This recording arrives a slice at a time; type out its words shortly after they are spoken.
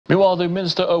Meanwhile, the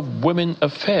Minister of Women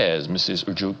Affairs, Mrs.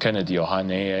 Uju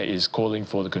Kennedy-Ohaneye, is calling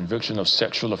for the conviction of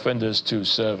sexual offenders to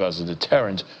serve as a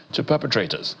deterrent to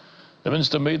perpetrators. The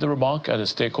minister made the remark at a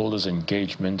stakeholders'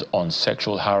 engagement on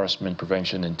sexual harassment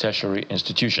prevention in tertiary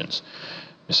institutions.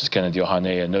 Mrs.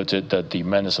 Kennedy-Ohaneye noted that the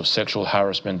menace of sexual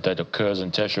harassment that occurs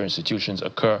in tertiary institutions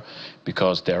occur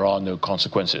because there are no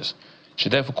consequences. She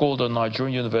therefore called on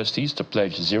Nigerian universities to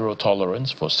pledge zero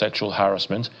tolerance for sexual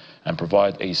harassment and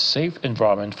provide a safe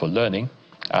environment for learning,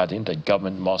 adding that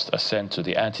government must assent to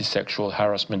the anti-sexual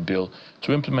harassment bill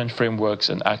to implement frameworks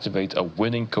and activate a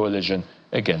winning coalition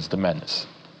against the menace.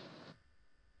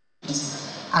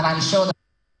 And I'm sure that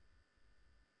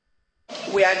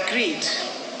we agreed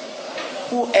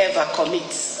whoever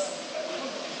commits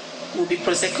will be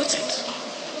prosecuted,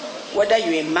 whether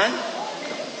you're a man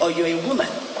or you're a woman.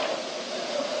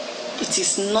 It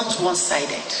is not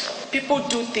one-sided. People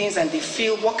do things and they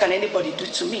feel, what can anybody do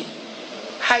to me?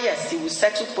 Highest, he will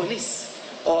settle police,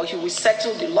 or he will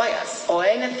settle the lawyers, or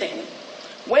anything.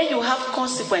 When you have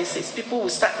consequences, people will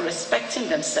start respecting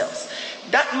themselves.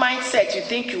 That mindset, you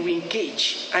think you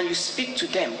engage and you speak to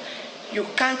them, you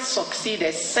can't succeed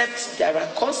except there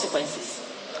are consequences.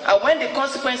 And when the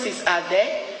consequences are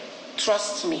there,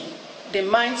 trust me, the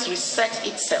mind resets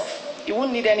itself. You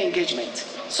won't need any engagement.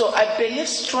 So I believe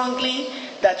strongly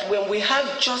that when we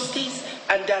have justice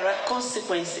and there are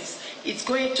consequences, it's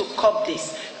going to curb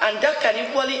this. And that can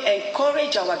equally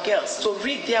encourage our girls to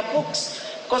read their books.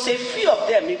 Because a few of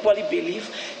them equally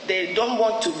believe they don't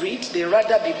want to read, they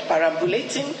rather be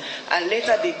perambulating, and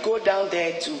later they go down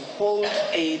there to hold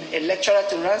a lecturer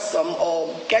to ransom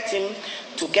or get him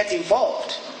to get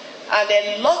involved. And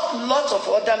a lot of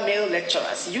other male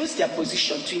lecturers use their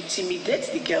position to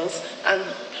intimidate the girls and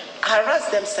harass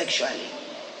them sexually.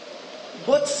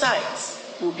 Both sides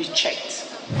will be checked.